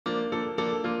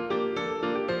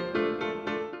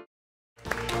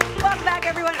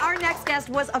Our next guest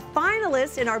was a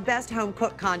finalist in our Best Home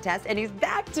Cook contest, and he's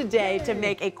back today to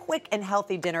make a quick and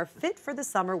healthy dinner fit for the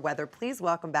summer weather. Please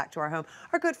welcome back to our home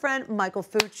our good friend, Michael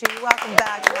Fucci. Welcome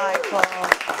back, Michael.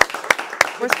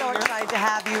 We're so excited to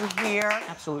have you here.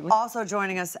 Absolutely. Also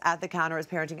joining us at the counter is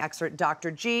parenting expert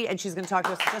Dr. G, and she's going to talk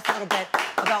to us just a little bit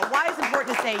about why it's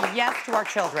important to say yes to our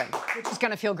children. Which is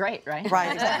going to feel great, right?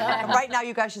 Right, exactly. Right now,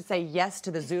 you guys should say yes to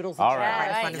the Zoodles. All right.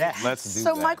 In front of you. Let's do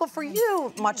So, that. Michael, for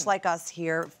you, much like us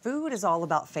here, food is all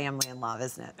about family and love,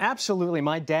 isn't it? Absolutely.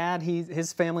 My dad, his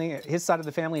side of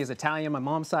the family is Italian. My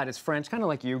mom's side is French, kind of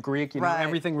like you, Greek. You know, Right.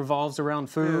 everything revolves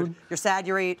around food. You're sad,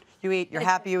 you eat. You're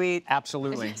happy, you eat.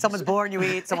 Absolutely. Someone's born, you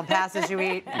eat. Someone passes, you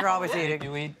eat. You're always eating.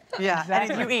 You eat? Yeah,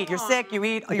 Exactly. and you eat. You're sick, you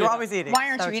eat. You're always eating. Why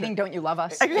aren't So you eating? true. Don't you love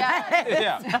us?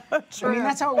 Yeah. I mean,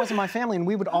 that's how it was in my family, and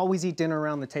we would always eat dinner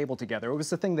around the table together. It was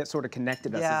the thing that sort of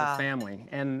connected us Yeah. as a family.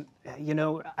 And, you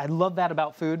know, I love that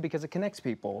about food because it connects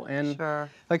people. And, Sure.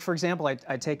 like, for example, I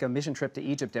take a mission trip to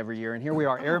Egypt every year, and here we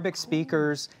are, Arabic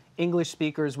speakers, English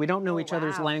speakers. We don't know each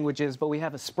other's languages, but we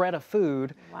have a spread of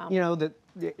food. Wow. You know, that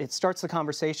it starts the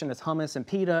conversation as hummus and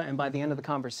pita, and by the end of the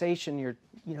conversation, you're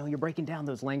breaking down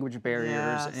those language barriers,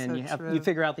 Yeah, and so you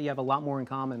figure out that you have a lot more in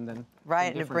common than Right,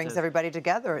 than and it brings differences. everybody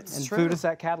together. It's And true. food is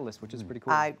that catalyst, which is pretty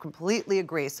cool. I completely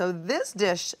agree. So this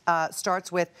dish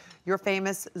starts with your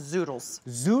famous zoodles,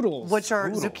 Zoodles. which are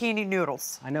Zoodles. zucchini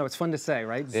noodles. I know, it's fun to say,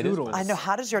 right? It is Zoodles. fun. I know.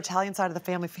 How does your Italian side of the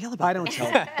family feel about I it? don't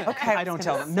tell them. Okay, I don't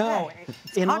tell them. No.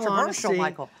 In all controversial, honesty,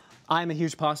 Michael. I'm a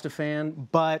huge pasta fan,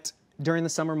 but during the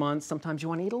summer months, sometimes you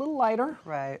want to eat a little lighter.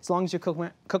 Right. As long as you cook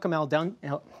them al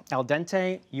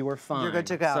dente, you are fine. You're good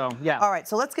to go. So, yeah. All right,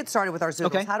 so let's get started with our zoodles.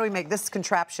 Okay. How do we make this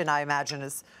contraption, I imagine,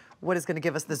 is what is going to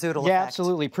give us the zoodle Yeah, effect?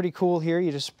 absolutely. Pretty cool here.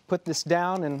 You just put this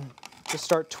down and just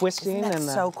start twisting. Isn't that and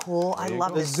so cool? I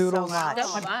love the this so zoodles. much.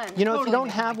 So fun. You know, if you don't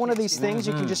have one of these things,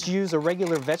 you can just use a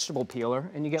regular vegetable peeler,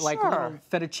 and you get like Sure. little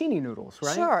fettuccine noodles,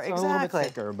 right? Sure, So exactly. A little bit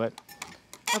thicker, but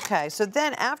Okay, so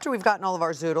then after we've gotten all of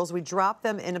our zoodles, we drop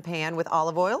them in a pan with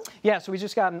olive oil. yeah. So we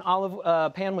just got an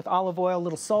pan with olive oil, a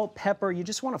little salt, pepper. You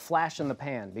just want to flash in the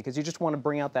pan because you just want to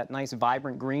bring out that nice,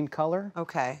 vibrant green color.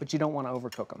 Okay. But you don't want to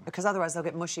overcook them. Because otherwise they'll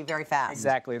get mushy very fast.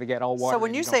 Exactly. They get all watery. So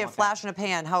when you don't say a want that. flash in a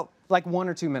pan, how? like 1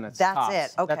 or 2 minutes. That's tops.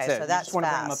 it. Okay, that's so it. You that's just want to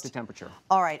bring them up fast. to temperature.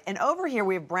 All right, and over here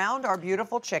we've browned our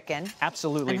beautiful chicken.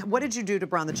 Absolutely. And what did you do to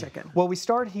brown the chicken? Well, we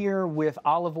start here with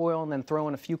olive oil and then throw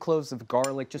in a few cloves of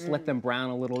garlic. Just let them brown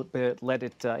a little bit. Let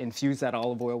it infuse that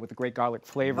olive oil with the great garlic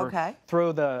flavor. Okay.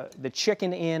 Throw the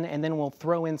chicken in, and then we'll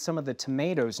throw in some of the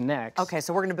tomatoes next. Okay,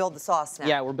 so we're going to build the sauce now.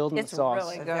 Yeah, we're building It's the sauce.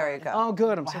 really good. There you go. Oh,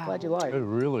 good. I'm so glad you like. It's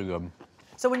really good.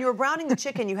 So when you were browning the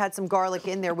chicken, you had some garlic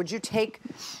in there. Would you take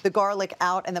the garlic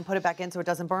out and then put it back in so it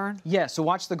doesn't burn? Yeah, so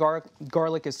watch the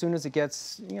garlic as soon as it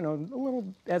gets, you know, a little,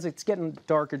 as it's getting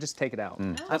darker, just take it out.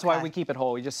 That's why Okay. we keep it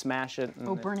whole. We just smash it.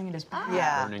 And Burning it is bad.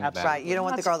 Yeah, Burning that's back. right. You don't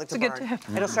want the garlic to That's a burn. good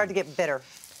tip. It'll start to get bitter.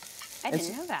 I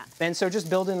didn't know that. And so just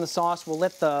build in the sauce. We'll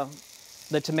let the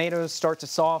tomatoes start to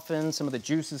soften. Some of the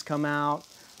juices come out.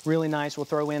 Really nice. We'll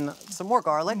throw in Some more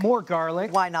garlic. more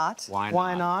garlic. Why not?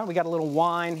 Why not? We got a little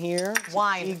wine here.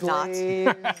 Wine, not. And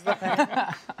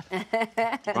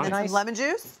then Nice. some lemon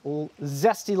juice.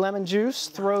 Zesty lemon juice.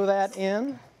 Throw that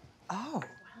in. Oh.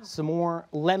 Some more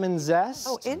lemon zest.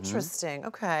 Oh, interesting.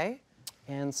 Okay.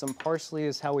 And some parsley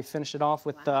is how we finish it off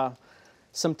with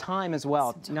some thyme as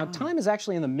well. Now, thyme is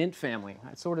actually in the mint family.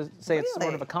 I'd sort of say it's sort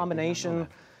Really? of a combination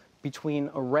between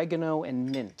oregano and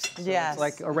mint. So Yes, it's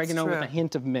like that's oregano with true. a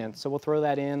hint of mint. So we'll throw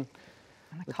that in.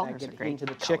 The colors are Get great. into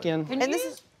the chicken. And this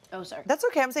is, Oh, sorry. that's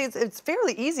okay. I'm saying it's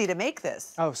fairly easy to make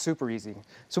this. Oh, super easy.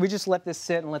 So we just let this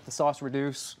sit and let the sauce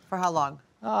reduce. For how long?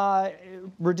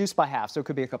 Reduce by half, so it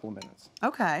could be a couple of minutes.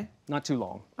 Okay. Not too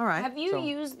long. All right. Have you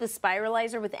used the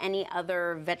spiralizer with any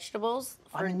other vegetables?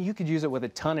 I mean, you could use it with a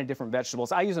ton of different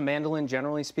vegetables. I use a mandolin,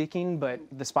 generally speaking, but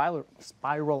the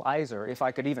spiralizer, if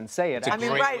I could even say it. I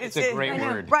mean, Great- right. it's a great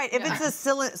word. Right. If it's a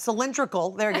cylindrical,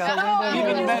 there you go. You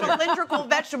can use cylindrical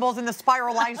vegetables in the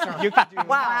spiralizer. You could do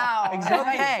Wow.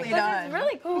 Exactly. Okay. This is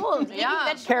really cool. Yeah.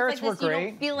 Vegetables Carrots like were this, you great.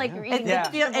 don't feel like you're eating Yeah.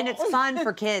 vegetables. And it's fun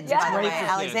for kids, by the Great way. for kids.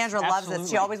 Alexandra loves this.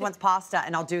 She Absolutely. always wants pasta,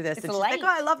 and I'll do this. It's And she's like, light.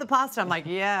 oh, I love the pasta. I'm like,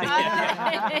 yeah.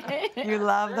 You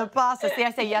love the pasta. See,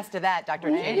 I say yes to that, Dr.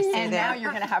 G. You see And now there?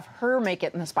 you're going to have her make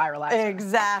it in the spiralizer.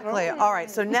 Exactly. All right,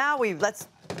 so now let's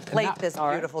plate this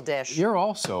beautiful dish. You're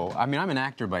also, I mean, I'm an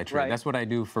actor by trade. Right. That's what I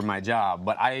do for my job,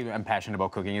 but I am passionate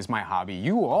about cooking. It's my hobby.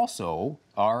 You also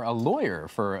are a lawyer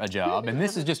for a job, and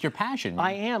this is just your passion.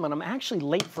 I am, and I'm actually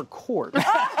late for court.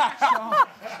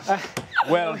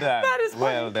 Well done. That is funny.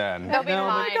 Well done. They'll be No,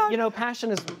 fine. but, you know,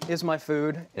 passion is my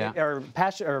food. Yeah.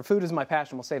 Or food is my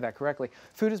passion. We'll say that correctly.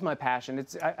 Food is my passion.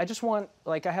 I just want,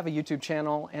 like, I have a YouTube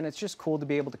channel, and it's just cool to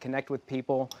be able to connect with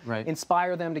people, Right.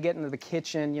 inspire them to get into the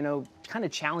kitchen, you know, kind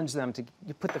of challenge them to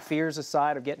put the fears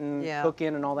aside of getting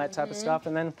cooking and all that type of stuff,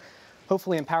 and then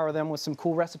hopefully empower them with some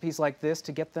cool recipes like this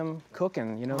to get them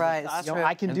cooking. You know, Right, that's you know, true.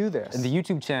 I can do this. And the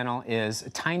YouTube channel is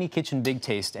Tiny Kitchen Big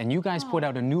Taste, and you guys put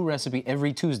out a new recipe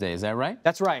every Tuesday. Is that right?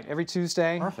 That's right. Every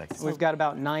Tuesday. Perfect. We've got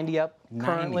about 90 up 90.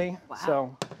 currently. Wow.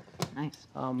 So. Nice.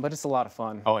 But it's a lot of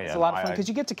fun. Oh, yeah. It's a lot of fun I- because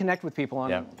you get to connect with people on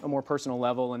Yeah. a more personal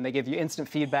level, and they give you instant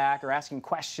feedback or asking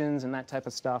questions and that type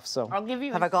of stuff. So. I'll give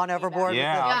you. Have I gone overboard?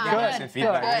 Yeah, With I'll Yeah, give good. you some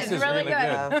feedback. Good. This is Really really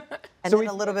good. good. And So then we-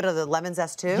 a little bit of the lemon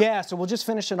zest too? Yeah, so we'll just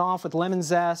finish it off with lemon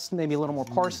zest, maybe a little more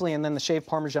parsley, and then the shaved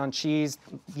Parmesan cheese.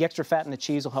 The extra fat in the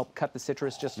cheese will help cut the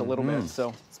citrus just a little bit.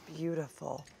 So, It's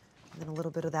beautiful. And then a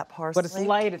little bit of that parsley. but it's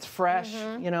light, it's fresh.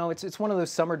 You know, it's one of those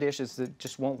summer dishes that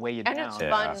just won't weigh you And down. it's Yeah.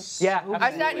 fun. Yeah, I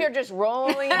sat absolutely. here just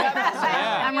rolling.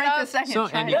 I'm right this second. So,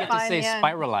 and you get to trying say find the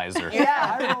end. spiralizer.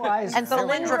 Yeah. Spiralizer. And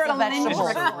cylindrical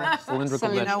vegetables. Cylindrical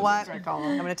So you know what? Cylindrical.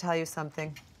 I'm going to tell you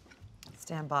something.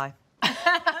 Stand by.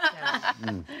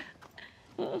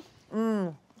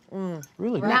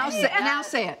 Really good. Now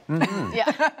say it.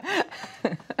 Yeah.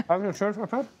 I'm gonna search my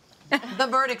phone. The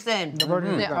verdict's in.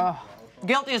 Yeah.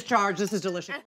 Guilty as charged. This is delicious.